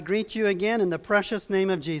Greet you again in the precious name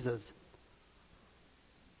of Jesus.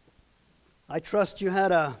 I trust you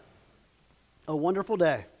had a wonderful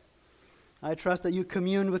day. I trust that you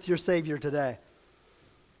communed with your Savior today.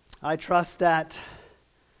 I trust that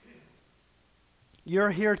you're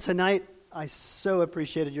here tonight. I so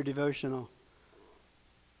appreciated your devotional.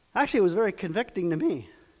 Actually, it was very convicting to me,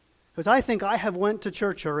 because I think I have went to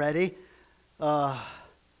church already for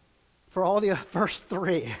all the first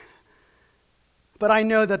three. But I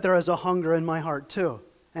know that there is a hunger in my heart too.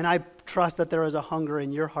 And I trust that there is a hunger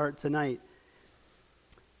in your heart tonight.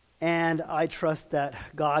 And I trust that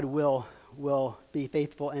God will be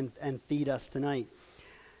faithful and feed us tonight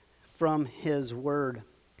from His Word.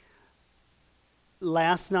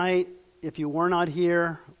 Last night, if you were not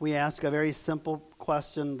here, we asked a very simple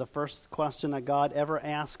question, the first question that God ever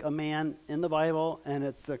asked a man in the Bible, and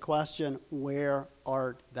it's the question, "Where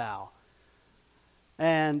art thou?"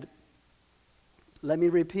 And let me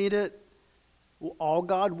repeat it. All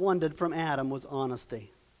God wanted from Adam was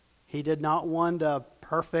honesty. He did not want a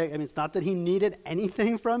perfect, it's not that he needed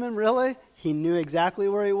anything from him, really. He knew exactly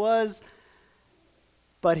where he was.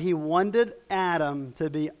 But he wanted Adam to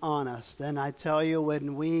be honest. And I tell you,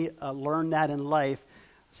 when we learn that in life,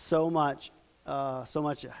 so much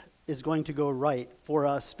is going to go right for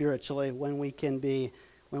us spiritually when we can be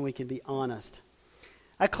honest.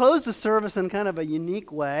 I closed the service in kind of a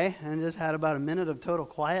unique way and just had about a minute of total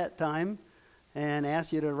quiet time and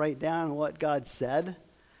asked you to write down what God said.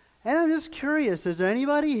 And I'm just curious, is there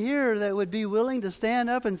anybody here that would be willing to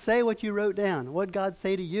stand up and say what you wrote down? What did God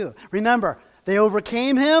say to you? Remember, they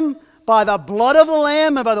overcame him by the blood of the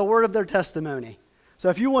Lamb and by the word of their testimony. So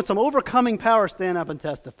if you want some overcoming power, stand up and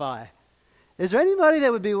testify. Is there anybody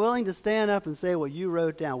that would be willing to stand up and say what you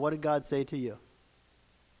wrote down? What did God say to you?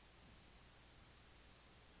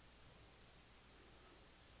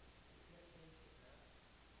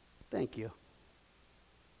 Thank you.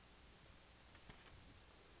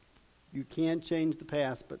 You can't change the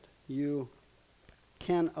past, but you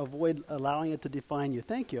can avoid allowing it to define you.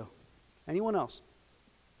 Thank you. Anyone else?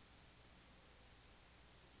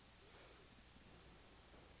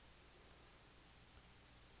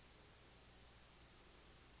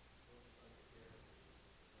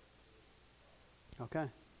 Okay.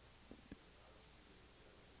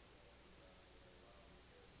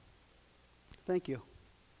 Thank you.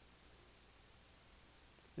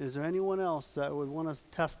 Is there anyone else that would want to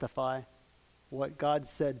testify what God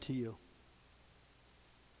said to you?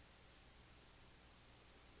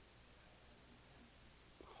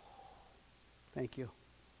 Thank you.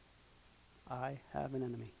 I have an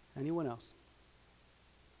enemy. Anyone else?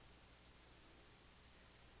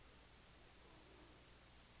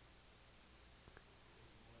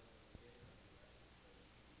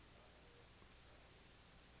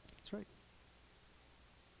 That's right.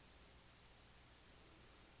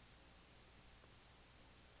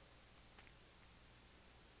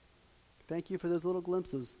 Thank you for those little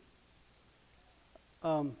glimpses.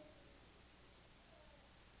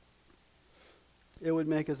 It would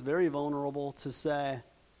make us very vulnerable to say,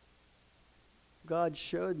 God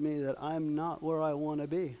showed me that I'm not where I want to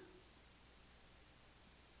be.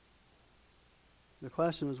 The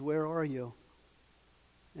question is, where are you?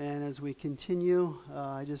 And as we continue,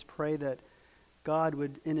 I just pray that God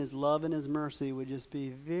would, in His love and His mercy, would just be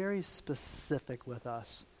very specific with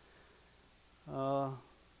us. I'll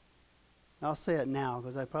say it now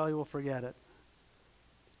because I probably will forget it.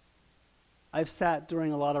 I've sat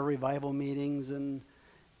during a lot of revival meetings and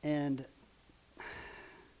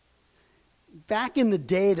back in the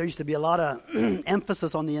day there used to be a lot of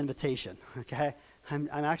emphasis on the invitation, okay? I'm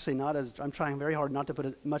trying very hard not to put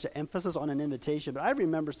as much emphasis on an invitation, but I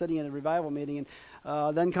remember sitting in a revival meeting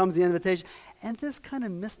and then comes the invitation and this kind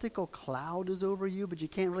of mystical cloud is over you, but you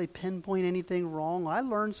can't really pinpoint anything wrong. I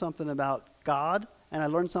learned something about God and I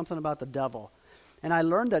learned something about the devil. And I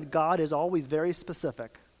learned that God is always very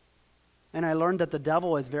specific. And I learned that the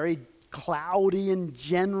devil is very cloudy and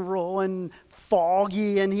general and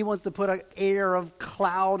foggy, and he wants to put an air of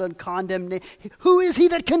cloud and condemnation. Who is he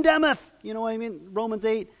that condemneth? You know what I mean? Romans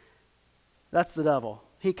 8, that's the devil.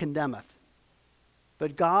 He condemneth.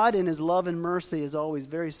 But God in His love and mercy is always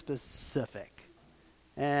very specific.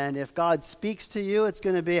 And if God speaks to you, it's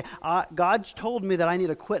going to be, God told me that I need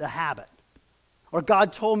to quit a habit. Or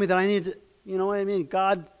God told me that I need to, you know what I mean?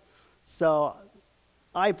 So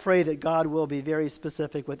I pray that God will be very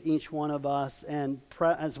specific with each one of us and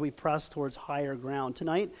as we press towards higher ground.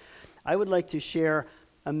 Tonight, I would like to share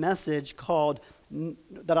a message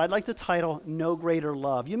that I'd like to title, No Greater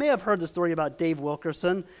Love. You may have heard the story about Dave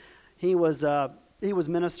Wilkerson. He was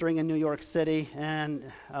ministering in New York City, and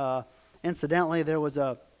incidentally, there was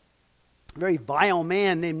a very vile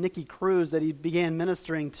man named Nicky Cruz that he began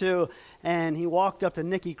ministering to. And he walked up to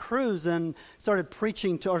Nicky Cruz and started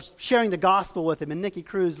preaching to, or sharing the gospel with him. And Nicky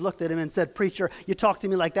Cruz looked at him and said, "Preacher, you talk to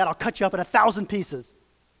me like that, I'll cut you up in 1,000 pieces."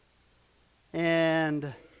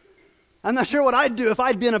 And I'm not sure what I'd do if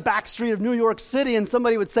I'd be in a back street of New York City and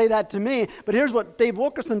somebody would say that to me. But here's what Dave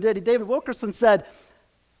Wilkerson did. David Wilkerson said,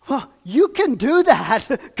 "You can do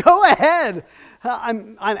that. Go ahead."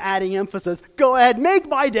 I'm adding emphasis. Go ahead. Make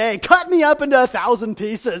my day. Cut me up into 1,000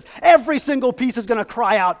 pieces. Every single piece is going to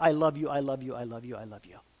cry out, "I love you, I love you, I love you, I love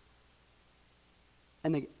you."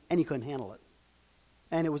 And he couldn't handle it.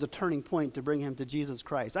 And it was a turning point to bring him to Jesus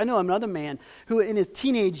Christ. I know another man who in his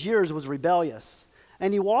teenage years was rebellious.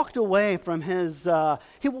 And he walked away from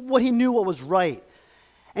what he knew what was right.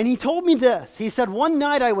 And he told me this. He said, "One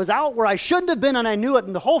night I was out where I shouldn't have been, and I knew it,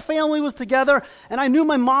 and the whole family was together, and I knew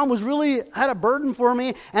my mom had a burden for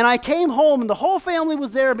me, and I came home, and the whole family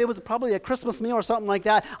was there. It was probably a Christmas meal or something like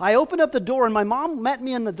that. I opened up the door, and my mom met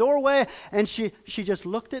me in the doorway, and she just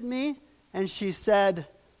looked at me, and she said,"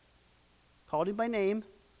 called him by name,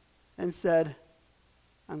 and said,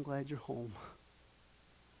 "I'm glad you're home."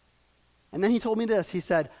 And then he told me this. He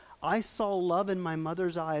said, "I saw love in my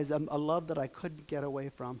mother's eyes, a love that I couldn't get away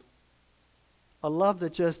from. A love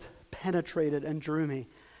that just penetrated and drew me."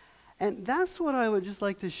 And that's what I would just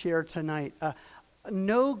like to share tonight.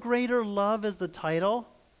 No Greater Love is the title.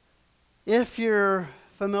 If you're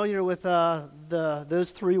familiar with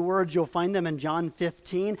those three words, you'll find them in John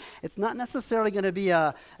 15. It's not necessarily going to be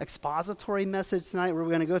an expository message tonight where we're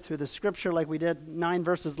going to go through the scripture like we did 9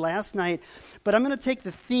 verses last night. But I'm going to take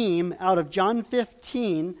the theme out of John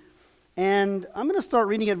 15, and I'm going to start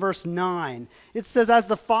reading at verse 9. It says, "As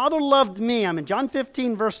the Father loved me," I'm in John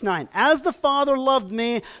 15, verse 9. "As the Father loved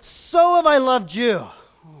me, so have I loved you."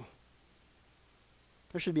 Oh,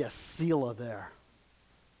 there should be a Selah there.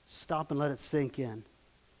 Stop and let it sink in.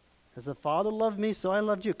 "As the Father loved me, so I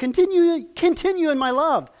loved you. Continue in my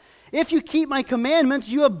love. If you keep my commandments,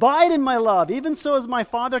 you abide in my love. Even so as my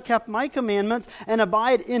Father kept my commandments and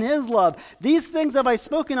abide in his love. These things have I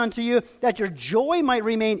spoken unto you, that your joy might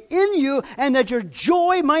remain in you, and that your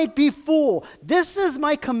joy might be full. This is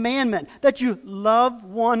my commandment, that you love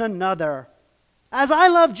one another, as I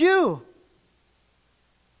loved you."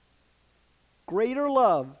 Greater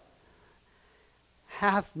love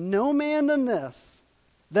hath no man than this,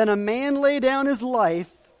 than a man lay down his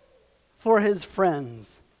life for his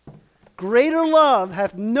friends. Greater love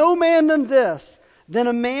hath no man than this, than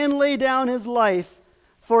a man lay down his life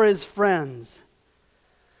for his friends.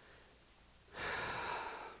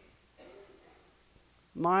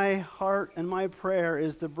 My heart and my prayer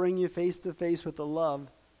is to bring you face to face with a love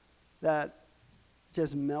that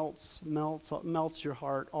just melts your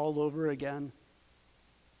heart all over again.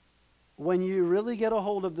 When you really get a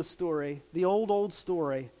hold of the story, the old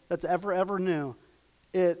story that's ever new,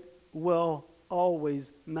 it will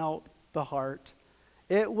always melt the heart.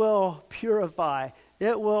 It will purify.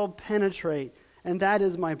 It will penetrate. And that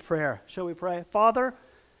is my prayer. Shall we pray? Father,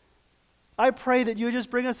 I pray that you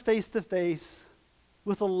just bring us face to face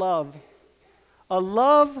with a love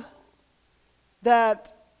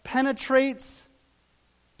that penetrates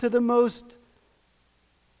to the most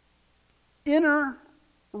inner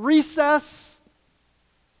recess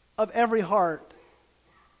of every heart.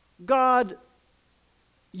 God,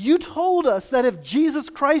 you told us that if Jesus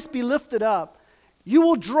Christ be lifted up, you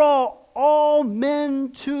will draw all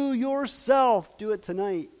men to yourself. Do it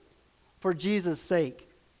tonight for Jesus' sake.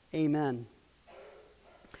 Amen.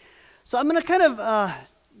 So I'm going to kind of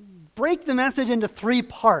break the message into 3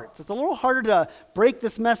 parts. It's a little harder to break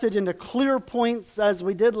this message into clear points as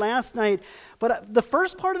we did last night. But the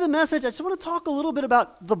first part of the message, I just want to talk a little bit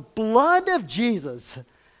about the blood of Jesus.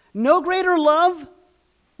 No greater love.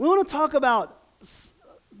 We want to talk about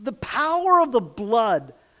the power of the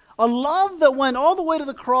blood. A love that went all the way to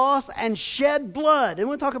the cross and shed blood. And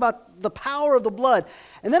we'll talk about the power of the blood.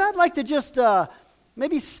 And then I'd like to just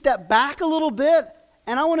maybe step back a little bit.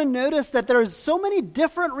 And I want to notice that there's so many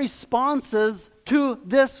different responses to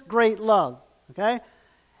this great love. Okay?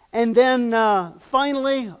 And then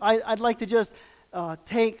finally, I'd like to just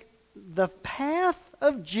take the path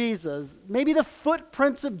of Jesus, maybe the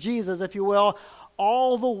footprints of Jesus, if you will,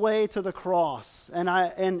 all the way to the cross. And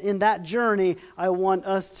in that journey, I want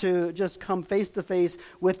us to just come face to face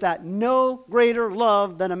with that no greater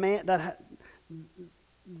love than a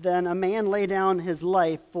man lay down his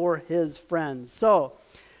life for his friends. So,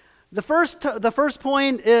 the first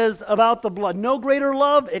point is about the blood. No greater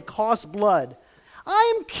love, it costs blood.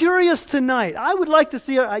 I'm curious tonight. I would like to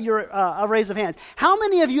see a raise of hands. How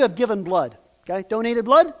many of you have given blood? Okay, donated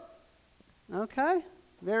blood? Okay,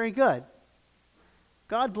 very good.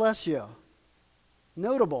 God bless you.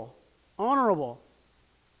 Notable, honorable.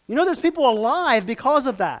 You know, there's people alive because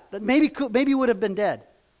of that maybe would have been dead.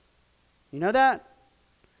 You know that?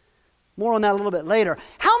 More on that a little bit later.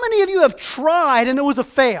 How many of you have tried and it was a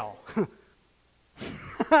fail?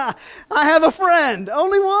 I have a friend.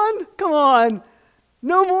 Only one? Come on.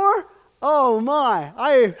 No more? Oh my.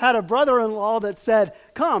 I had a brother-in-law that said,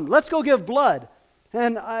 come, let's go give blood.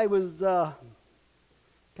 And I was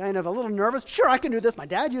kind of a little nervous. Sure, I can do this. My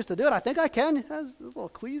dad used to do it. I think I can. I was a little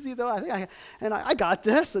queasy, though. I think I can. And I got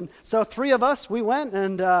this. And so 3 of us, we went.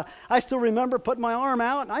 And I still remember putting my arm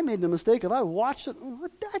out. And I made the mistake of I watched it.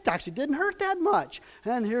 That actually didn't hurt that much.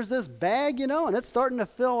 And here's this bag, and it's starting to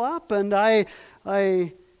fill up. And then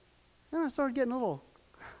I started getting a little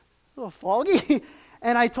foggy.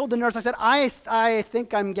 And I told the nurse, I said, I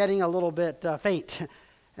think I'm getting a little bit faint.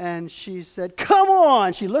 And she said, come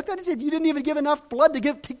on. She looked at it and said, you didn't even give enough blood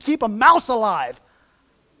to keep a mouse alive.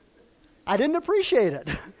 I didn't appreciate it.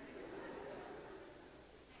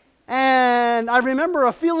 And I remember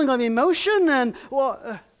a feeling of emotion, and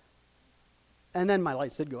then my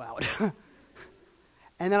lights did go out.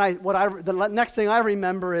 And then the next thing I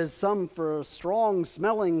remember is some for strong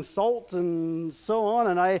smelling salt and so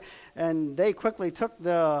on, and they quickly took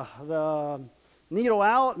the needle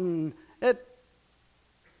out, and it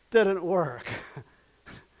didn't work.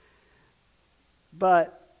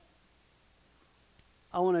 But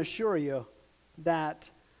I want to assure you that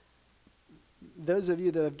those of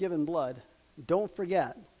you that have given blood, don't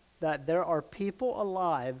forget that there are people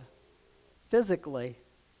alive physically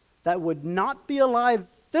that would not be alive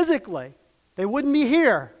physically. They wouldn't be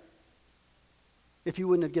here if you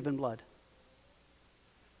wouldn't have given blood.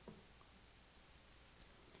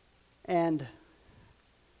 And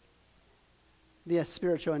the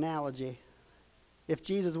spiritual analogy, if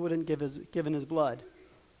Jesus wouldn't given his blood,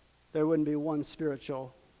 there wouldn't be one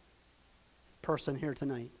spiritual person here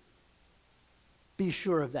tonight. Be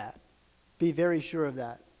sure of that. Be very sure of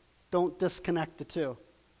that. Don't disconnect the two.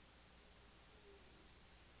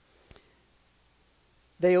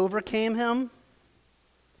 They overcame him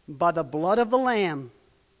by the blood of the Lamb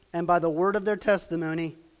and by the word of their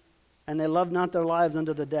testimony, and they loved not their lives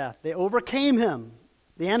unto the death. They overcame him,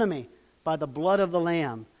 the enemy, by the blood of the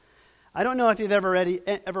Lamb. I don't know if you've ever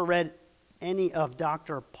read any of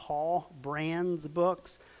Dr. Paul Brand's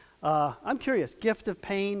books. I'm curious. Gift of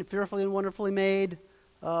Pain, Fearfully and Wonderfully Made.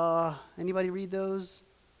 Anybody read those?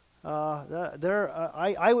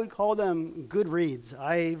 I would call them good reads.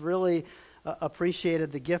 I really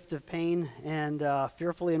appreciated The Gift of Pain and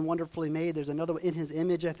Fearfully and Wonderfully Made. There's another one, In His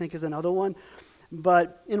Image, I think, is another one.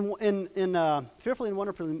 But in Fearfully and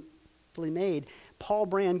Wonderfully Made, Paul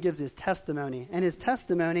Brand gives his testimony. And his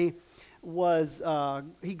testimony was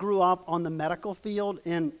he grew up on the medical field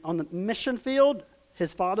and on the mission field.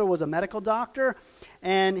 His father was a medical doctor,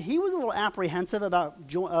 and he was a little apprehensive about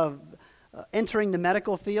entering the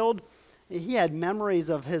medical field. He had memories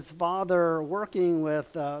of his father working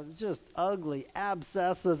with just ugly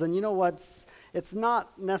abscesses, and you know what? It's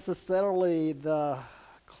not necessarily the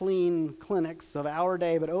clean clinics of our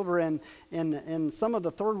day, but over in some of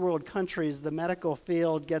the third world countries, the medical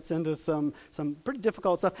field gets into some pretty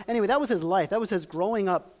difficult stuff. Anyway, that was his life. That was his growing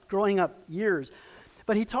up years.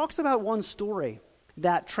 But he talks about one story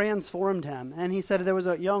that transformed him. And he said there was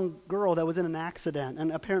a young girl that was in an accident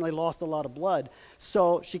and apparently lost a lot of blood.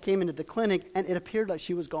 So she came into the clinic, and it appeared like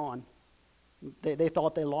she was gone. They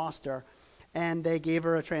thought they lost her. And they gave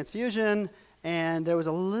her a transfusion, and there was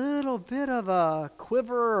a little bit of a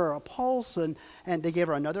quiver or a pulse, and they gave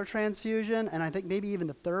her another transfusion, and I think maybe even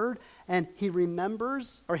the third. And he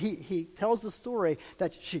remembers, or he tells the story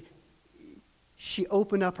that she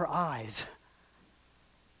opened up her eyes.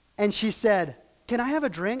 And she said, "Can I have a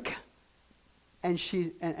drink?"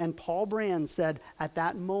 And Paul Brand said, "At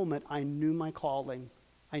that moment, I knew my calling.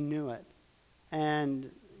 I knew it."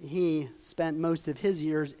 And he spent most of his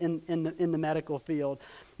years in the medical field.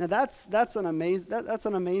 Now that's an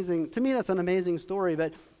amazing to me. That's an amazing story,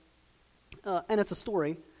 but and it's a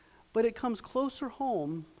story, but it comes closer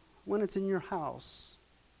home when it's in your house.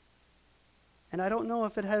 And I don't know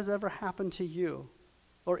if it has ever happened to you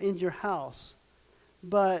or in your house,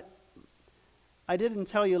 but I didn't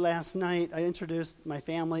tell you last night. I introduced my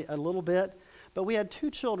family a little bit, but we had 2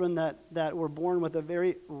 children that were born with a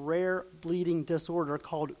very rare bleeding disorder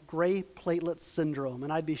called gray platelet syndrome.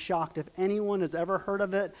 And I'd be shocked if anyone has ever heard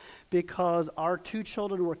of it, because our 2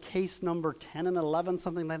 children were case number 10 and 11,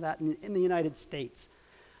 something like that, in the United States.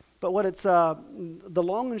 But what it's the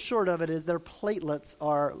long and short of it is their platelets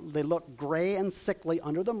they look gray and sickly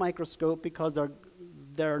under the microscope because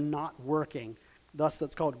they're not working. Thus,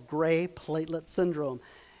 that's called gray platelet syndrome.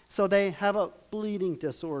 So they have a bleeding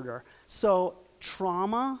disorder. So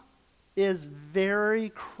trauma is very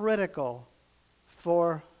critical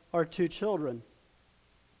for our two children.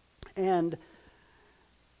 And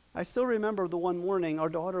I still remember the one morning our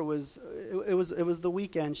daughter was the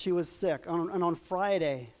weekend. She was sick. And on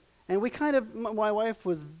Friday, and my wife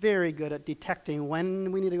was very good at detecting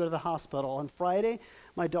when we need to go to the hospital. On Friday,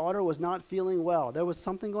 my daughter was not feeling well. There was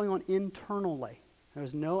something going on internally. There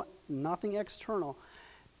was nothing external.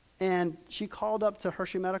 And she called up to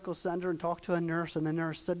Hershey Medical Center and talked to a nurse, and the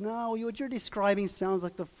nurse said, "No, what you're describing sounds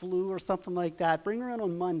like the flu or something like that. Bring her in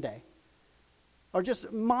on Monday. Or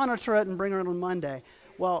just monitor it and bring her in on Monday."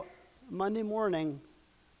 Well, Monday morning,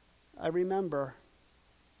 I remember,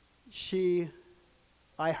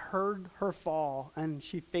 I heard her fall, and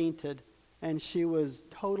she fainted, and she was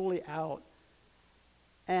totally out.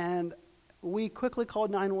 And we quickly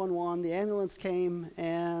called 911. The ambulance came,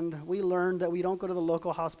 and we learned that we don't go to the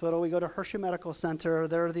local hospital. We go to Hershey Medical Center.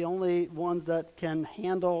 They're the only ones that can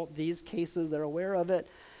handle these cases. They're aware of it.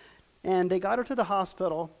 And they got her to the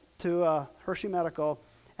hospital, to Hershey Medical,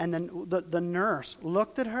 and then the nurse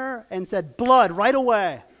looked at her and said, "Blood, right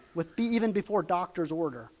away," even before doctor's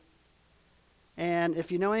order. And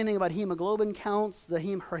if you know anything about hemoglobin counts,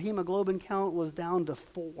 her hemoglobin count was down to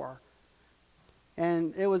 4.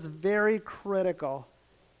 And it was very critical.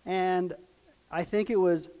 And I think it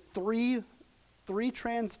was three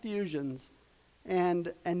transfusions.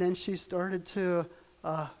 And then she started to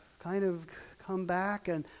kind of come back.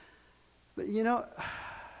 But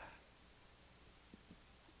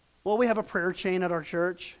we have a prayer chain at our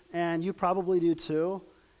church, and you probably do too.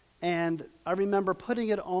 And I remember putting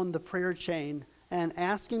it on the prayer chain and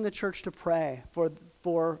asking the church to pray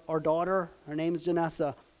for our daughter. Her name's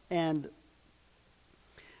Janessa. And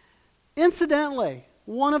incidentally,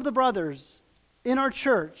 one of the brothers in our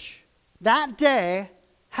church that day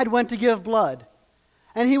had went to give blood.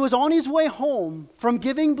 And he was on his way home from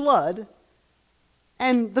giving blood,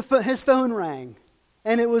 and his phone rang.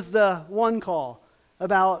 And it was the one call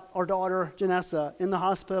about our daughter, Janessa, in the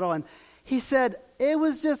hospital. And he said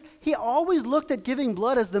he always looked at giving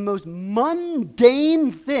blood as the most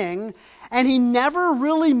mundane thing, and he never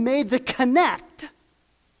really made the connect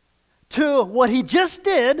to what he just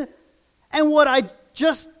did and what I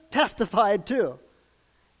just testified to.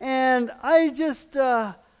 And I just,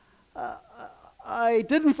 I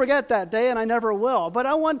didn't forget that day, and I never will. But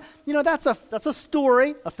I want, that's a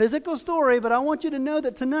story, a physical story, but I want you to know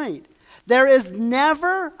that tonight, there is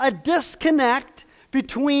never a disconnect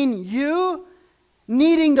between you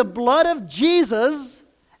needing the blood of Jesus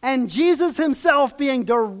and Jesus himself being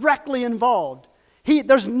directly involved.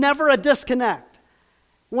 There's never a disconnect.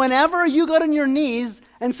 Whenever you go on your knees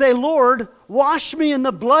and say, "Lord, wash me in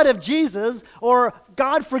the blood of Jesus," or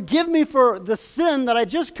 "God, forgive me for the sin that I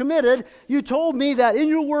just committed," you told me that in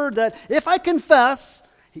your word that if I confess,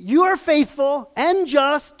 you are faithful and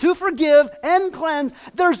just to forgive and cleanse.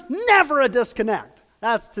 There's never a disconnect.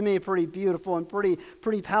 That's, to me, pretty beautiful and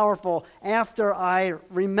pretty powerful after I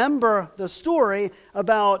remember the story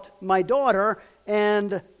about my daughter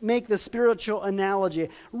and make the spiritual analogy.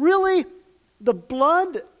 Really, the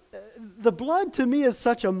blood to me is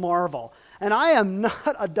such a marvel. And I am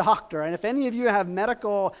not a doctor. And if any of you have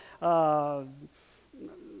medical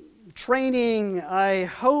training, I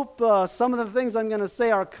hope some of the things I'm going to say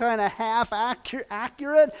are kind of half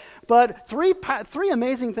accurate. But three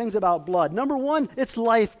amazing things about blood. Number one, it's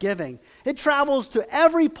life-giving. It travels to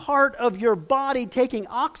every part of your body, taking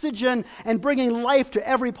oxygen and bringing life to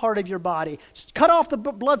every part of your body. Just cut off the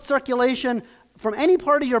blood circulation from any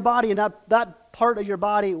part of your body, and that part of your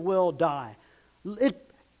body will die. It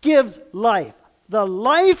gives life. The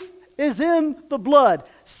life is in the blood.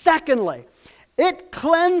 Secondly, it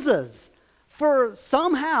cleanses. For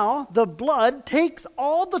somehow the blood takes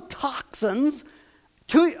all the toxins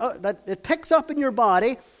that it picks up in your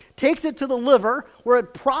body, takes it to the liver where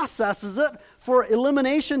it processes it for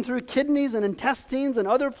elimination through kidneys and intestines and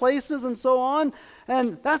other places and so on.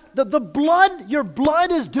 And that's the blood, your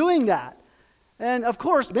blood is doing that. And of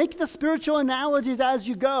course, make the spiritual analogies as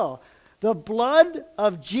you go. The blood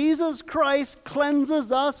of Jesus Christ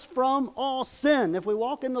cleanses us from all sin. If we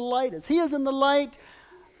walk in the light as he is in the light,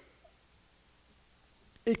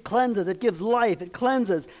 it cleanses, it gives life, it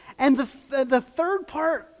cleanses. And the third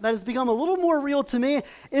part that has become a little more real to me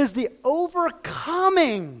is the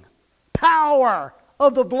overcoming power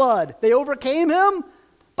of the blood. They overcame him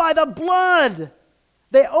by the blood.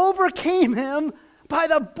 They overcame him by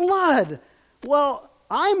the blood. Well,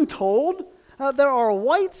 I'm told there are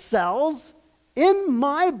white cells in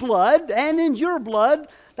my blood and in your blood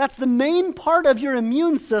That's the main part of your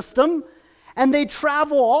immune system. And they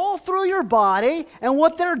travel all through your body. And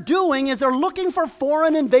what they're doing is they're looking for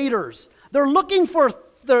foreign invaders. They're looking for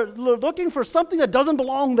something that doesn't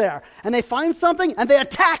belong there. And they find something and they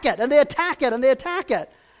attack it. And they attack it. And they attack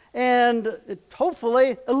it. And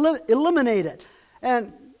hopefully eliminate it.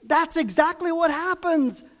 And that's exactly what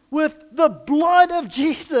happens with the blood of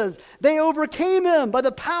Jesus. They overcame him by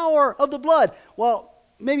the power of the blood. Well,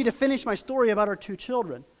 maybe to finish my story about our two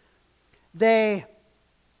children.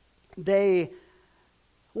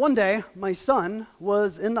 One day, my son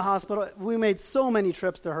was in the hospital. We made so many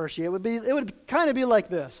trips to Hershey. It would kind of be like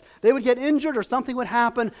this. They would get injured or something would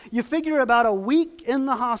happen. You figure about a week in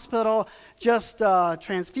the hospital, just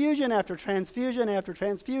transfusion after transfusion after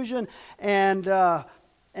transfusion, and platelets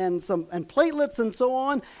and so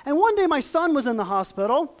on. And one day, my son was in the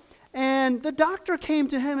hospital, and the doctor came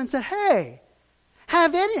to him and said, "Hey,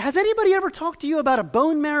 has anybody ever talked to you about a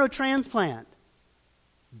bone marrow transplant?"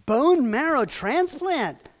 Bone marrow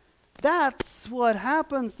transplant? That's what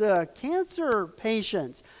happens to cancer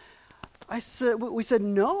patients. We said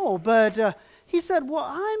no, but he said, "Well,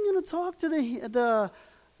 I'm going to talk to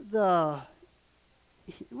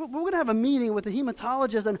we're going to have a meeting with the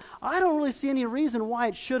hematologist, and I don't really see any reason why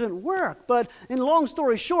it shouldn't work. But in long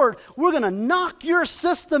story short, we're going to knock your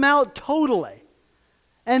system out totally,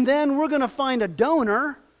 and then we're going to find a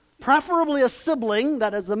donor, preferably a sibling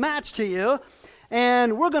that is the match to you."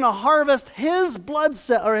 And we're going to harvest his blood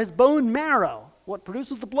cell, or his bone marrow, what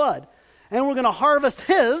produces the blood. And we're going to harvest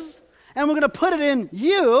his, and we're going to put it in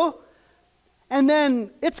you, and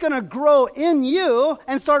then it's going to grow in you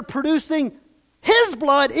and start producing his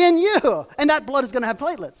blood in you. And that blood is going to have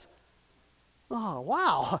platelets. Oh,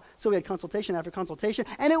 wow. So we had consultation after consultation.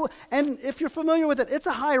 And if you're familiar with it, it's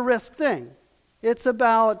a high-risk thing. It's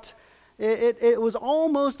about... It was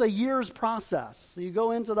almost a year's process. So you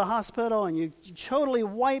go into the hospital and you're totally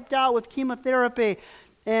wiped out with chemotherapy,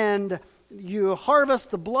 and you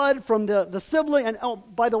harvest the blood from the sibling. And oh,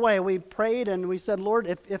 by the way, we prayed and we said, "Lord,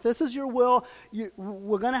 if this is your will,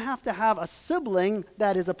 we're going to have a sibling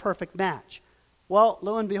that is a perfect match." Well,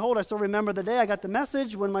 lo and behold, I still remember the day I got the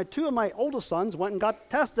message when two of my oldest sons went and got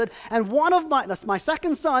tested, and one of my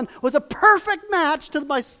second son was a perfect match to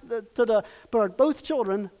both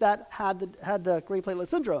children that had the gray platelet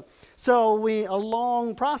syndrome. So a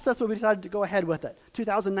long process, but we decided to go ahead with it.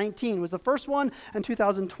 2019 was the first one, and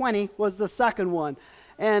 2020 was the second one,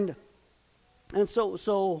 and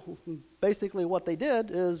so basically what they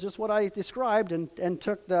did is just what I described, and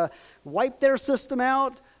wiped their system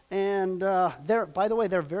out. And by the way,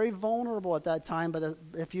 they're very vulnerable at that time, but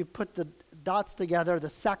if you put the dots together, the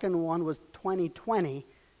second one was 2020,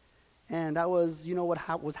 and that was,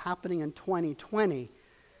 what was happening in 2020.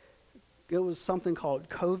 It was something called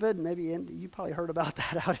COVID. Maybe you probably heard about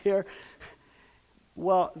that out here.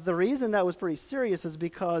 Well, the reason that was pretty serious is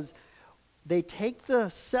because they take the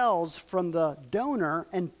cells from the donor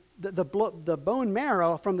and the bone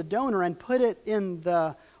marrow from the donor and put it in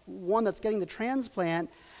the one that's getting the transplant.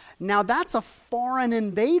 Now that's a foreign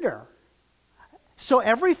invader. So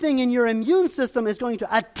everything in your immune system is going to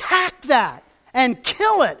attack that and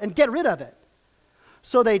kill it and get rid of it.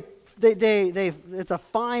 So they it's a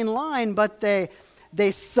fine line, but they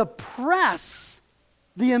suppress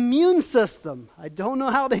the immune system. I don't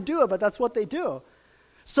know how they do it, but that's what they do.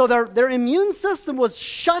 So their immune system was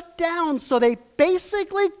shut down, so they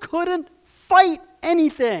basically couldn't fight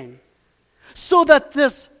anything. So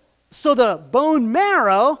the bone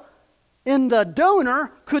marrow in the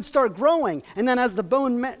donor could start growing, and then as the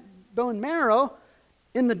bone marrow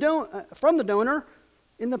in from the donor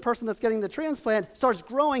in the person that's getting the transplant starts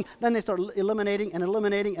growing, then they start eliminating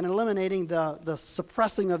the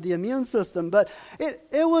suppressing of the immune system. But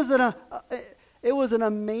it was an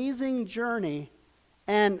amazing journey,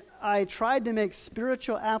 and I tried to make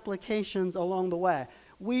spiritual applications along the way.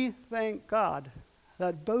 We thank God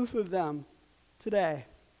that both of them today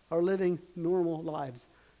are living normal lives.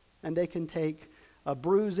 And they can take a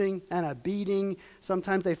bruising and a beating.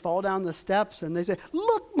 Sometimes they fall down the steps and they say,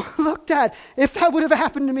 look, Dad, if that would have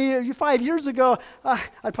happened to me 5 years ago,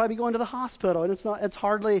 I'd probably be going to the hospital. And it's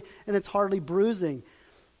hardly bruising.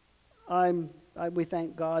 We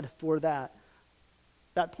thank God for that.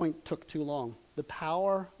 That point took too long. The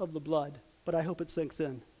power of the blood, but I hope it sinks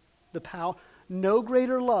in. The power, no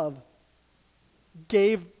greater love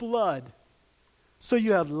gave blood. So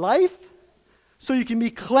you have life, so you can be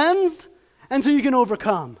cleansed, and so you can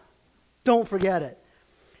overcome. Don't forget it.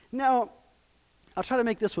 Now, I'll try to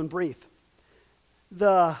make this one brief.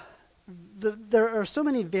 There are so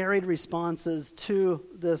many varied responses to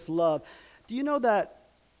this love. Do you know that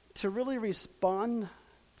to really respond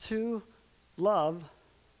to love,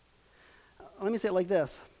 let me say it like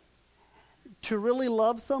this. To really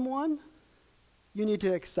love someone, you need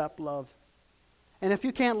to accept love. And if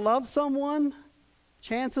you can't love someone,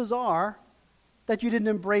 chances are that you didn't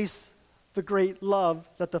embrace the great love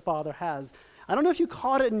that the Father has. I don't know if you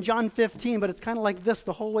caught it in John 15, but it's kind of like this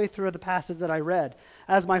the whole way through the passage that I read.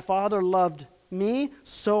 As my Father loved me,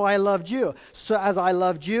 so I loved you. So as I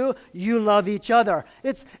loved you, you love each other.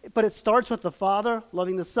 But it starts with the Father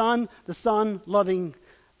loving the Son loving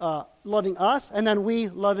us, and then we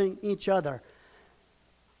loving each other.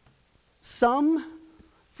 Some,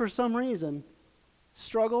 for some reason,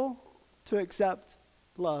 struggle to accept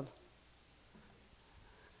love.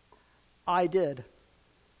 I did.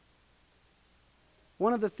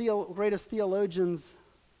 One of the greatest theologians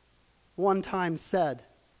one time said,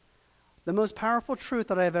 the most powerful truth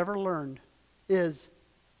that I have ever learned is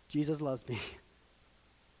Jesus loves me.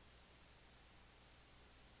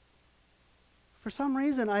 For some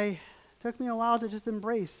reason, it took me a while to just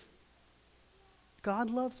embrace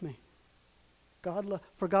God loves me.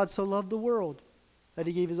 For God so loved the world that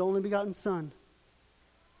he gave his only begotten Son.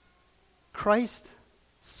 Christ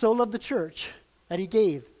so loved the church that he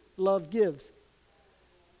gave. Love gives.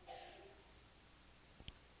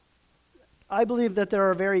 I believe that there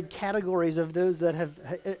are varied categories of those that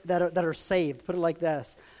are saved. Put it like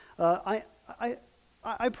this: I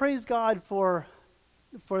praise God for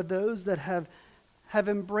those that have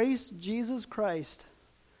embraced Jesus Christ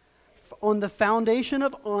on the foundation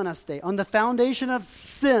of honesty, on the foundation of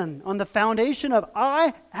sin, on the foundation of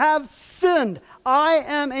I have sinned, I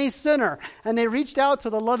am a sinner, and they reached out to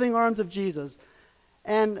the loving arms of Jesus.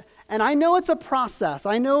 And I know it's a process.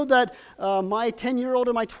 I know that my 10-year-old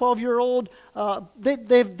and my 12-year-old,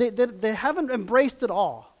 they haven't embraced it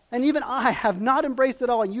all. And even I have not embraced it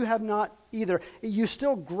all, and you have not either. You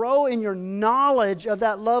still grow in your knowledge of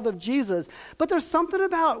that love of Jesus. But there's something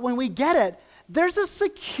about when we get it, there's a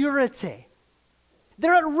security.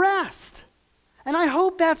 They're at rest. And I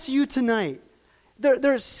hope that's you tonight.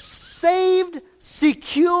 They're saved,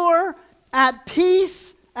 secure, at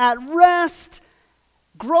peace, at rest.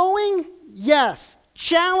 Growing? Yes.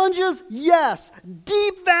 Challenges? Yes.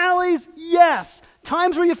 Deep valleys? Yes.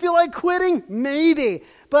 Times where you feel like quitting? Maybe.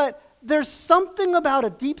 But there's something about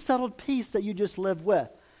a deep settled peace that you just live with.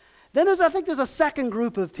 Then I think there's a second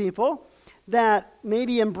group of people that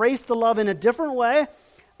maybe embrace the love in a different way.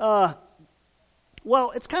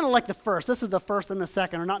 Well, it's kind of like the first. This is the first and the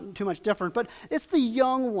second are not too much different, but it's the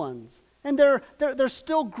young ones. And they're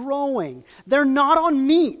still growing. They're not on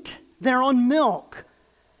meat. They're on milk.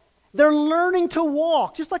 They're learning to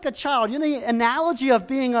walk, just like a child. You know, the analogy of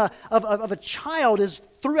being of a child is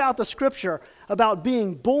throughout the Scripture about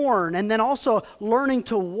being born and then also learning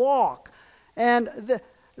to walk. And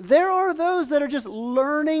there are those that are just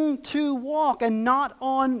learning to walk and not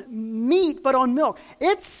on meat but on milk.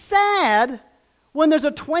 It's sad when there's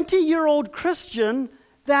a 20-year-old Christian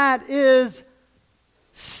that is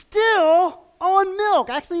still on milk.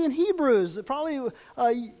 Actually, in Hebrews, probably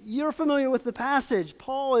you're familiar with the passage.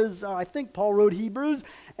 I think Paul wrote Hebrews,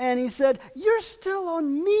 and he said, you're still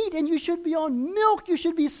on meat, and you should be on milk. You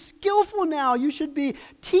should be skillful now. You should be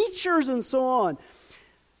teachers and so on.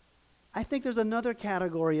 I think there's another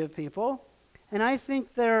category of people, and I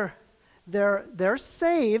think they're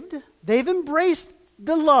saved. They've embraced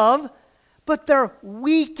the love, but they're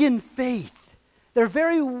weak in faith. They're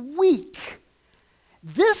very weak.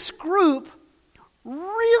 This group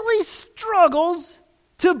really struggles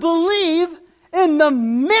to believe in the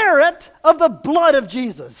merit of the blood of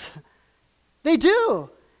Jesus. They do.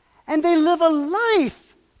 And they live a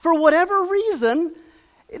life, for whatever reason,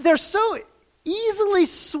 they're so easily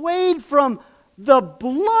swayed from the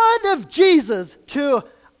blood of Jesus to,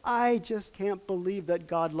 I just can't believe that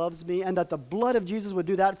God loves me and that the blood of Jesus would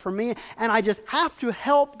do that for me, and I just have to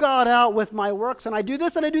help God out with my works, and I do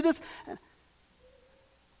this and I do this.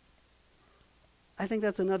 I think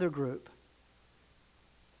that's another group.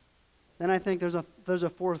 Then I think there's a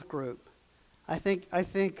fourth group. I think I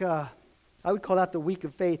would call that the weak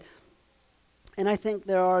of faith. And I think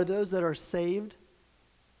there are those that are saved.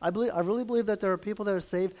 I really believe that there are people that are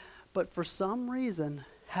saved, but for some reason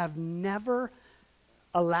have never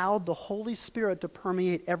allowed the Holy Spirit to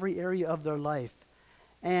permeate every area of their life.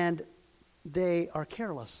 And they are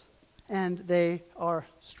careless. And they are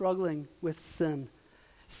struggling with sin.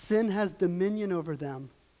 Sin has dominion over them.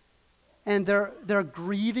 And they're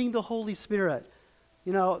grieving the Holy Spirit.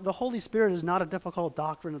 You know, the Holy Spirit is not a difficult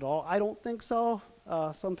doctrine at all. I don't think so.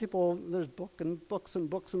 Some people, there's books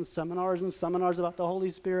and seminars about the Holy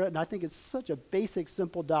Spirit, and I think it's such a basic,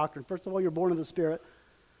 simple doctrine. First of all, you're born of the Spirit.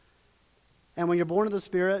 And when you're born of the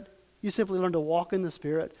Spirit, you simply learn to walk in the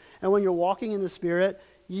Spirit. And when you're walking in the Spirit,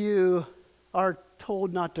 you are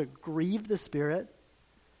told not to grieve the Spirit.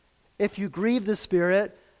 If you grieve the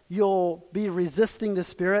Spirit, you'll be resisting the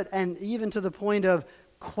Spirit, and even to the point of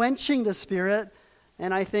quenching the Spirit.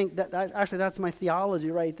 And I think that's my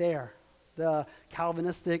theology right there. The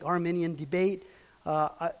Calvinistic Arminian debate.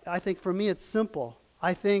 I think for me it's simple.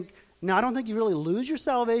 I don't think you really lose your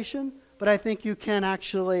salvation, but I think you can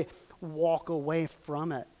actually walk away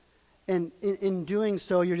from it. And in doing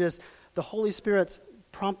so, the Holy Spirit's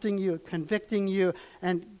prompting you, convicting you,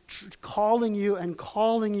 and calling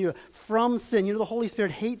you from sin. The Holy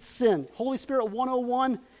Spirit hates sin. Holy Spirit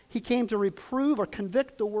 101, he came to reprove or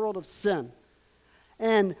convict the world of sin.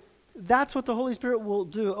 And that's what the Holy Spirit will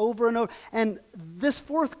do over and over. And this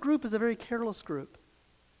fourth group is a very careless group.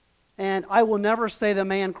 And I will never say the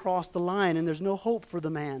man crossed the line, and there's no hope for the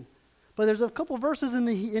man. But there's a couple verses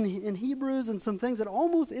in Hebrews and some things that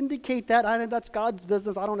almost indicate that. I think that's God's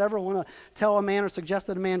business. I don't ever want to tell a man or suggest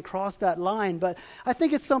that a man cross that line. But I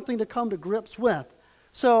think it's something to come to grips with.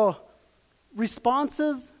 So,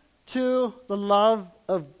 responses to the love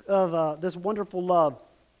of this wonderful love.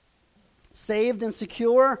 Saved and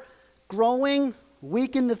secure, growing,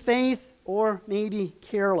 weak in the faith, or maybe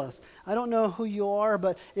careless. I don't know who you are,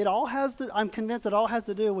 but I'm convinced it all has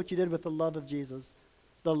to do with what you did with the love of Jesus.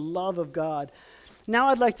 The love of God. Now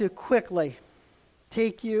I'd like to quickly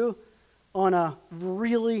take you on a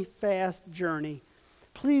really fast journey.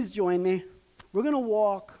 Please join me. We're going to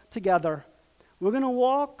walk together. We're going to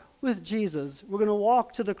walk with Jesus. We're going to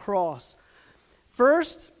walk to the cross.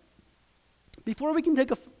 First, before we can take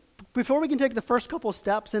the first couple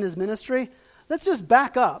steps in his ministry, let's just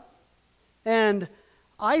back up. And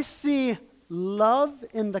I see love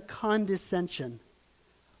in the condescension.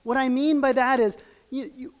 What I mean by that is,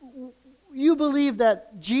 you believe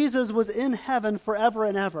that Jesus was in heaven forever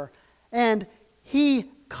and ever. And he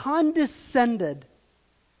condescended.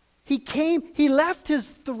 He left his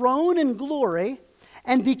throne in glory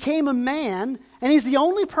and became a man. And he's the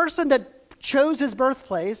only person that chose his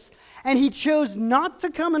birthplace. And he chose not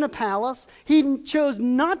to come in a palace. He chose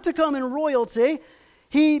not to come in royalty.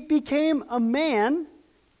 He became a man.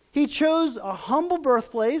 He chose a humble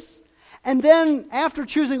birthplace. And then after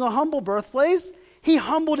choosing a humble birthplace, he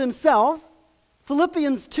humbled himself.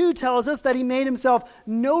 Philippians 2 tells us that he made himself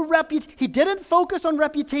he didn't focus on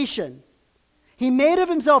reputation. He made of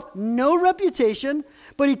himself no reputation,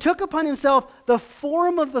 but he took upon himself the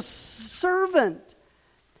form of a servant.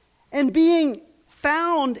 And being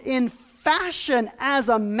found in fashion as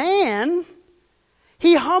a man,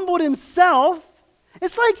 he humbled himself.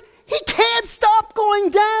 It's like he can't stop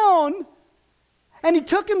going down. And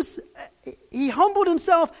he humbled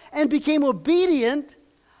himself and became obedient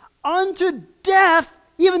unto death,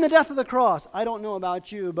 even the death of the cross. I don't know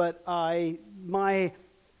about you, but I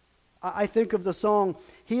think of the song,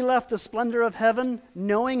 he left the splendor of heaven,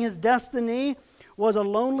 knowing his destiny was a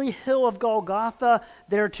lonely hill of Golgotha,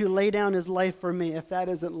 there to lay down his life for me. If that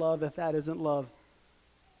isn't love, if that isn't love.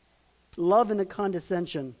 Love in the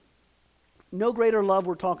condescension. No greater love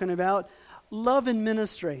we're talking about. Love in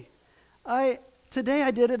ministry. Today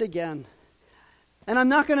I did it again. And I'm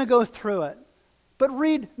not going to go through it. But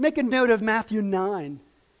make a note of Matthew 9.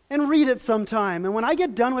 And read it sometime. And when I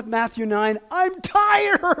get done with Matthew 9, I'm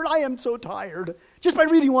tired. I am so tired. Just by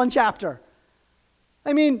reading one chapter.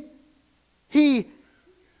 I mean, he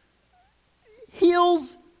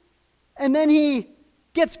heals. And then he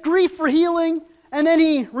gets grief for healing. And then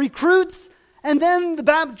he recruits. And then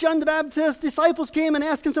John the Baptist's disciples came and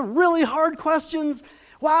asked him some really hard questions.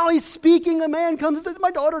 While he's speaking, a man comes and says,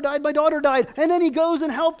 my daughter died. And then he goes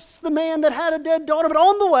and helps the man that had a dead daughter. But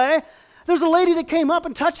on the way, there's a lady that came up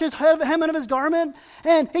and touched his hem of his garment.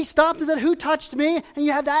 And he stopped and said, who touched me? And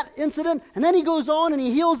you have that incident. And then he goes on and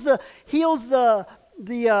he heals the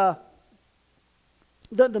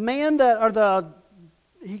man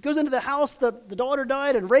he goes into the house, the daughter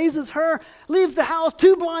died and raises her, leaves the house,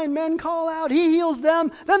 2 blind men call out, he heals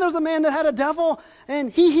them. Then there's a man that had a devil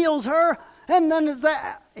and he heals her. And then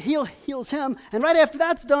he heals him. And right after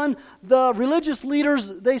that's done, the religious leaders,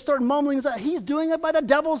 they start mumbling, he's doing it by the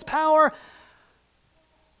devil's power.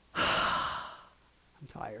 I'm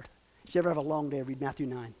tired. If you ever have a long day, read Matthew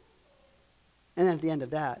 9. And then at the end of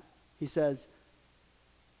that, he says,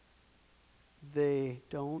 they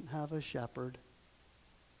don't have a shepherd.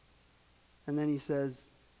 And then he says,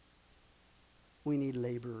 we need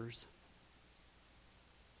laborers.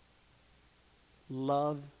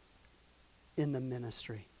 Love in the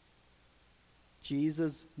ministry.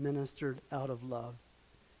 Jesus ministered out of love.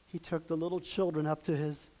 He took the little children up to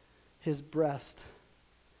his breast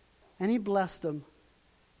And he blessed him.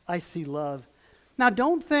 I see love. Now,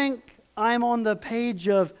 don't think I'm on the page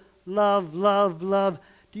of love, love, love.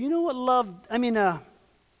 Do you know what love,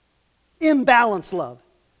 imbalanced love.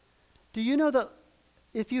 Do you know that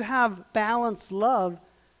if you have balanced love,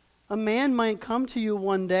 a man might come to you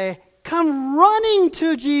one day, come running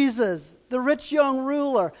to Jesus, the rich young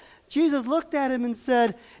ruler. Jesus looked at him and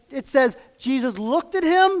said, it says, Jesus looked at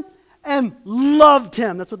him and loved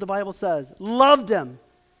him. That's what the Bible says. Loved him.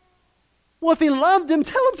 Well, if he loved him,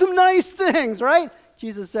 tell him some nice things, right?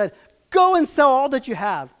 Jesus said, go and sell all that you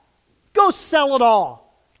have. Go sell it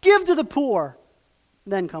all. Give to the poor.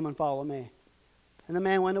 Then come and follow me. And the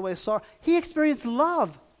man went away sorry. He experienced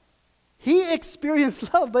love. He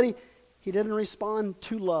experienced love, but he didn't respond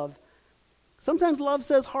to love. Sometimes love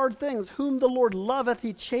says hard things. Whom the Lord loveth,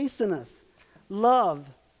 he chasteneth. Love.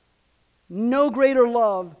 No greater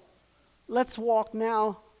love. Let's walk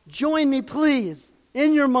now. Join me, please,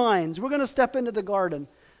 in your minds. We're going to step into the garden.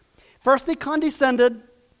 First he condescended.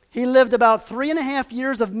 He lived about 3.5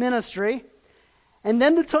 years of ministry. And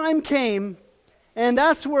then the time came, and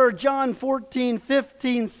that's where John 14,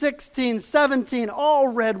 15, 16, 17, all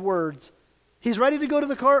red words. He's ready to go to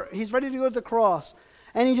the cross.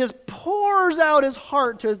 And he just pours out his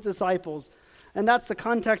heart to his disciples. And that's the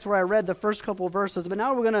context where I read the first couple of verses. But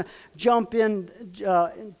now we're going to jump in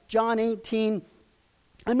John 18.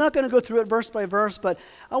 I'm not going to go through it verse by verse, but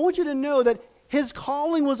I want you to know that his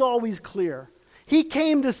calling was always clear. He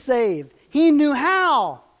came to save. He knew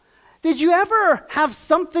how. Did you ever have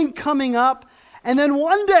something coming up, and then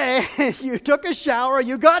one day you took a shower,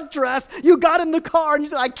 you got dressed, you got in the car, and you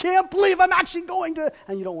said, I can't believe I'm actually going to,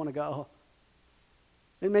 and you don't want to go.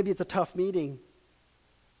 And maybe it's a tough meeting.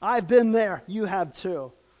 I've been there. You have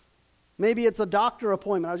too. Maybe it's a doctor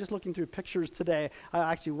appointment. I was just looking through pictures today. I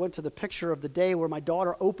actually went to the picture of the day where my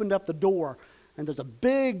daughter opened up the door, and there's a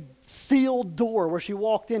big sealed door where she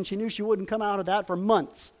walked in. She knew she wouldn't come out of that for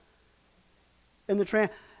months. And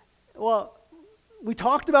we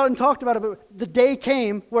talked about it, but the day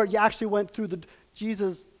came where you actually went through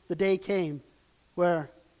the day came where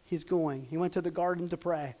he's going. He went to the garden to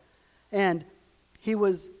pray. And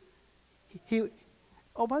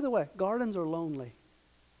oh, by the way, gardens are lonely.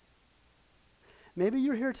 Maybe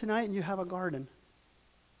you're here tonight and you have a garden.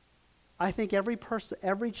 I think every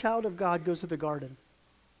child of God goes to the garden.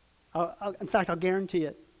 In fact, I'll guarantee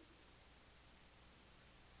it.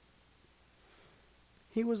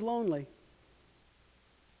 He was lonely.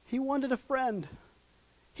 He wanted a friend.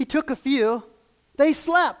 He took a few. They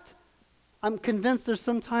slept. I'm convinced there's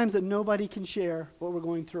some times that nobody can share what we're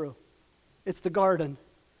going through. It's the garden.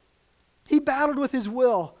 He battled with his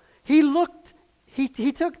will. He looked, he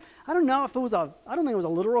took, I don't think it was a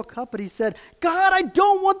literal cup, but he said, God, I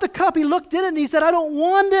don't want the cup. He looked at it and he said, I don't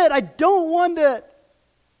want it. I don't want it.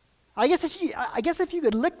 I guess if you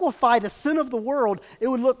could liquefy the sin of the world, it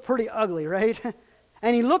would look pretty ugly, right?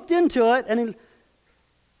 And he looked into it and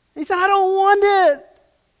he said, I don't want it.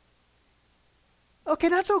 Okay,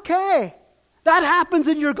 that's okay. That happens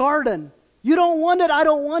in your garden. You don't want it, I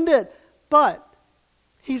don't want it. But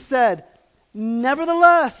he said,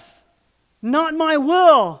 nevertheless, not my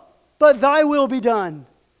will, but thy will be done.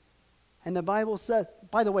 And the Bible said,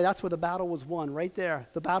 by the way, that's where the battle was won, right there.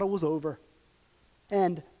 The battle was over.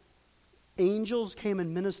 And angels came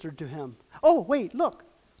and ministered to him. Oh, wait, look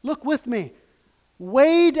with me.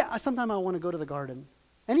 Sometime I want to go to the garden.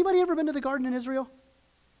 Anybody ever been to the garden in Israel?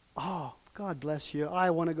 Oh, God bless you.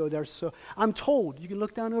 I want to go there. So I'm told you can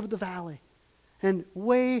look down over the valley. And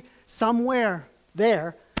way somewhere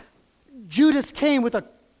there, Judas came with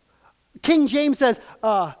King James says,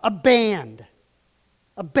 a band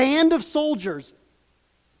of soldiers.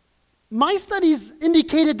 My studies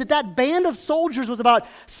indicated that band of soldiers was about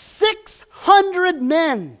 600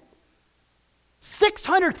 men.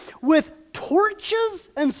 600 with torches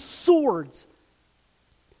and swords.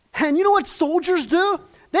 And you know what soldiers do?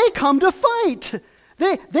 They come to fight.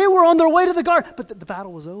 They were on their way to the garden, but the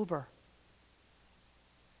battle was over.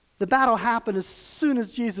 The battle happened as soon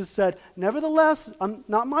as Jesus said, nevertheless, I'm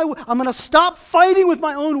going to stop fighting with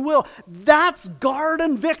my own will. That's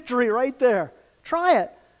garden victory right there. Try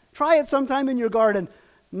it. Try it sometime in your garden.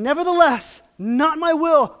 Nevertheless, not my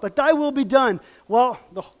will, but thy will be done. Well,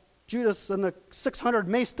 Judas and the 600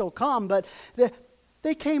 may still come, but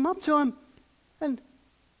they came up to him, and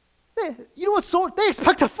you know what? So they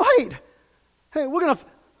expect to fight. Hey,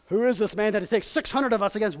 who is this man that it takes 600 of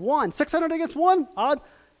us against one? 600 against one? Odds.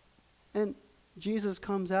 And Jesus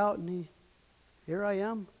comes out and here I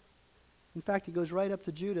am. In fact, he goes right up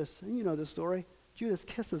to Judas. And you know the story. Judas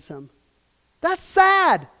kisses him. That's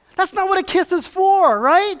sad. That's not what a kiss is for,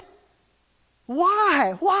 right?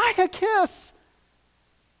 Why? Why a kiss?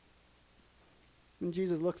 And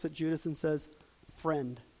Jesus looks at Judas and says,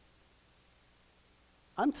 friend.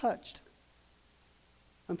 I'm touched.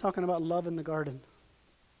 I'm talking about love in the garden.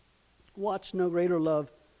 Watch no greater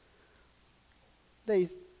love. They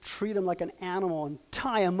treat him like an animal and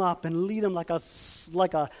tie him up and lead him like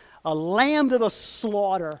a lamb to the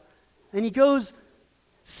slaughter. And he goes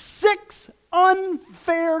 6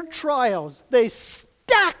 unfair trials. They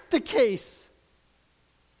stack the case.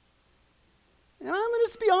 And I'm going to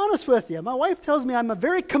just be honest with you. My wife tells me I'm a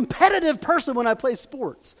very competitive person when I play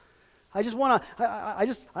sports. I just want to,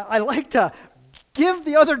 I like to give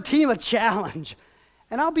the other team a challenge.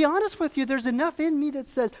 And I'll be honest with you, there's enough in me that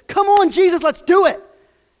says, come on, Jesus, let's do it.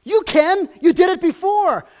 You can. You did it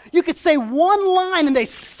before. You could say one line and they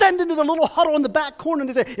send into the little huddle in the back corner and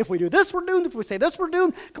they say, if we do this, we're doomed. If we say this, we're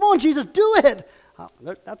doomed. Come on, Jesus, do it.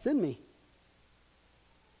 That's in me.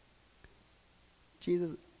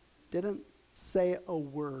 Jesus didn't say a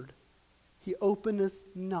word. He opened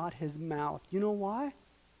not his mouth. You know why?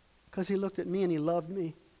 Because he looked at me and he loved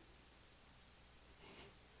me.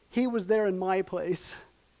 He was there in my place.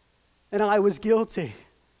 And I was guilty.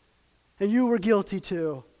 And you were guilty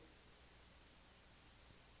too.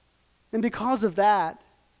 And because of that,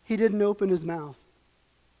 he didn't open his mouth.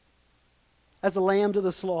 As a lamb to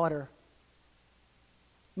the slaughter.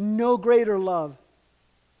 No greater love.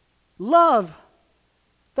 Love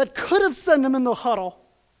that could have sent him in the huddle.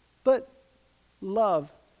 But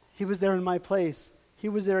love. He was there in my place. He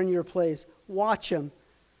was there in your place. Watch him.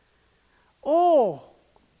 Oh,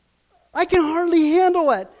 I can hardly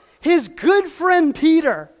handle it. His good friend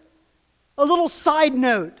Peter. A little side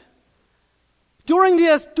note. During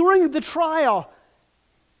the trial,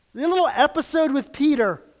 the little episode with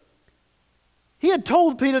Peter, he had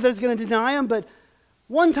told Peter that he's going to deny him, but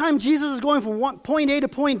one time Jesus is going from point A to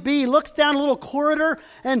point B, looks down a little corridor,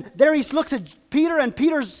 and there he looks at Peter, and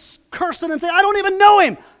Peter's cursing and saying, I don't even know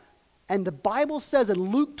him. And the Bible says in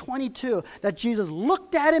Luke 22 that Jesus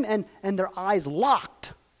looked at him and their eyes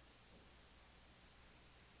locked.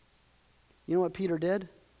 You know what Peter did?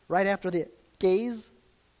 Right after the gaze,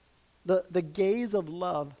 the gaze of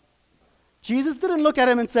love. Jesus didn't look at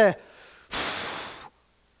him and say,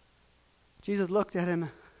 Jesus looked at him.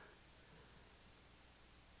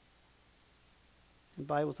 The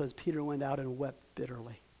Bible says Peter went out and wept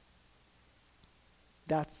bitterly.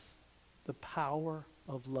 That's the power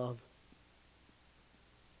of love.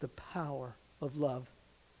 The power of love.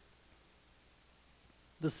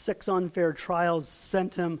 The 6 unfair trials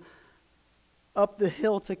sent him up the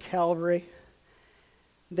hill to Calvary.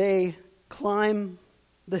 They climb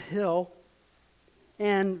the hill,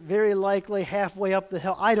 and very likely halfway up the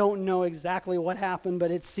hill, I don't know exactly what happened, but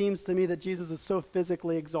it seems to me that Jesus is so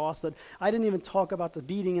physically exhausted. I didn't even talk about the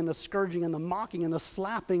beating and the scourging and the mocking and the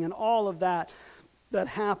slapping and all of that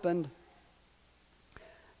happened.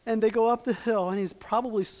 And they go up the hill, and he's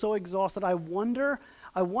probably so exhausted. I wonder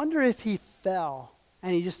if he fell,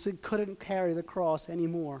 and he just couldn't carry the cross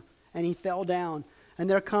anymore. And he fell down. And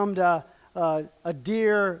there come a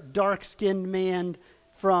dear, dark-skinned man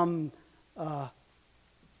from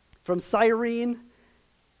Cyrene,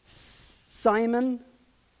 Simon,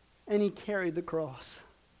 and he carried the cross.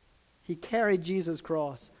 He carried Jesus'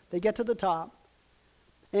 cross. They get to the top,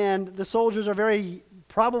 and the soldiers are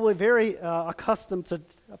probably very accustomed to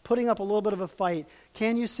putting up a little bit of a fight.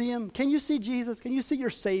 Can you see him? Can you see Jesus? Can you see your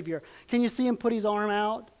Savior? Can you see him put his arm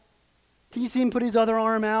out? Can you see him put his other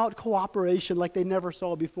arm out? Cooperation like they never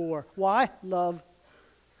saw before. Why? Love.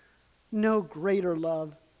 No greater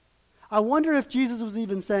love. I wonder if Jesus was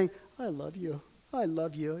even saying, I love you. I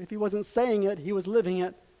love you. If he wasn't saying it, he was living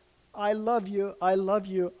it. I love you. I love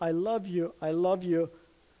you. I love you. I love you.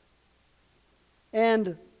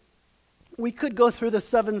 And we could go through the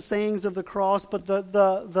 7 sayings of the cross, but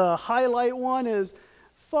the highlight one is,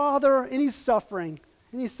 Father, and he's suffering.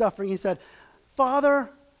 And he's suffering. He said, Father,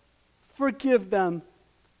 forgive them.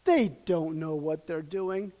 They don't know what they're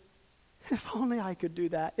doing. If only I could do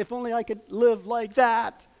that. If only I could live like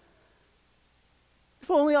that.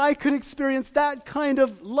 If only I could experience that kind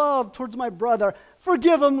of love towards my brother.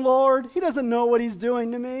 Forgive him, Lord. He doesn't know what he's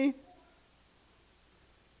doing to me.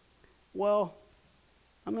 Well,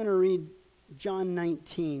 I'm going to read John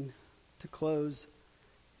 19 to close.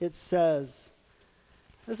 It says,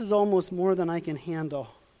 this is almost more than I can handle.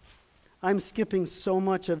 I'm skipping so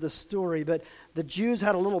much of the story, but the Jews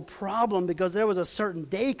had a little problem because there was a certain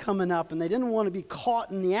day coming up, and they didn't want to be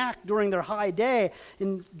caught in the act during their high day.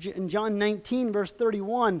 In John 19, verse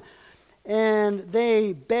 31, and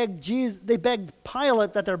they begged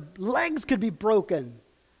Pilate that their legs could be broken,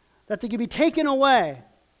 that they could be taken away.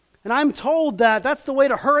 And I'm told that that's the way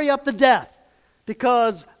to hurry up the death,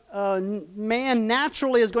 because man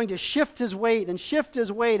naturally is going to shift his weight and shift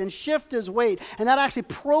his weight and shift his weight, and that actually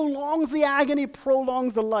prolongs the agony,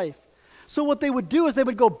 prolongs the life. So what they would do is they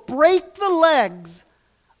would go break the legs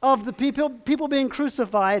of the people being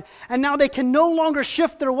crucified, and now they can no longer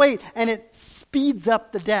shift their weight, and it speeds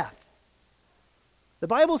up the death. The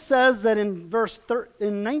Bible says that in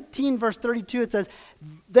 19 verse 32 it says,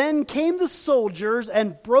 "Then came the soldiers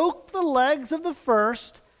and broke the legs of the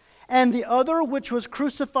first and the other which was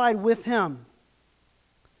crucified with him.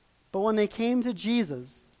 But when they came to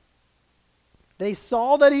Jesus, they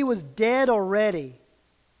saw that he was dead already.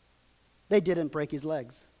 They didn't break his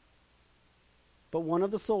legs. But one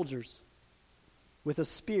of the soldiers, with a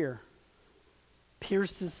spear,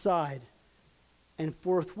 pierced his side, and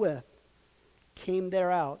forthwith came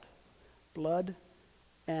there out blood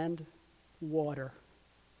and water."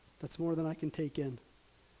 That's more than I can take in.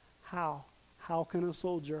 How? How can a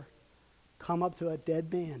soldier come up to a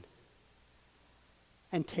dead man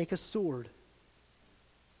and take a sword?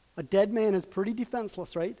 A dead man is pretty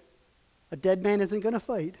defenseless, right? A dead man isn't going to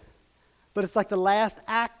fight. But it's like the last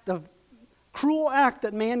cruel act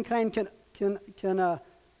that mankind can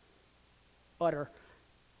utter.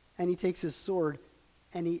 And he takes his sword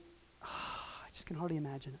and I just can hardly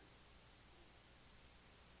imagine it.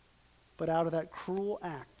 But out of that cruel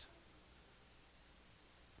act,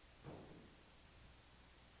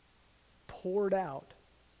 poured out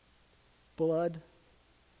blood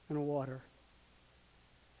and water.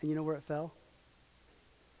 And you know where it fell?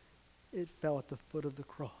 It fell at the foot of the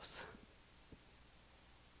cross.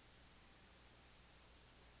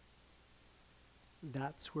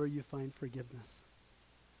 That's where you find forgiveness.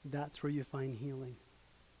 That's where you find healing.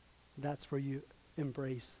 That's where you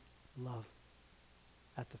embrace love,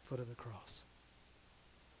 at the foot of the cross.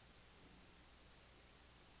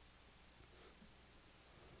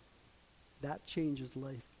 That changes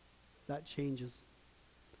life. That changes.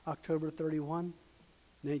 October 31,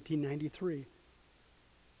 1993.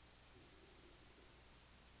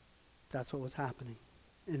 That's what was happening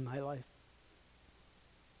in my life.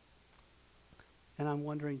 And I'm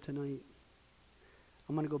wondering tonight,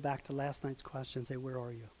 I'm going to go back to last night's question and say, where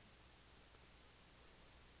are you?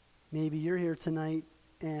 Maybe you're here tonight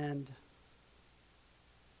and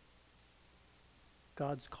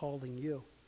God's calling you.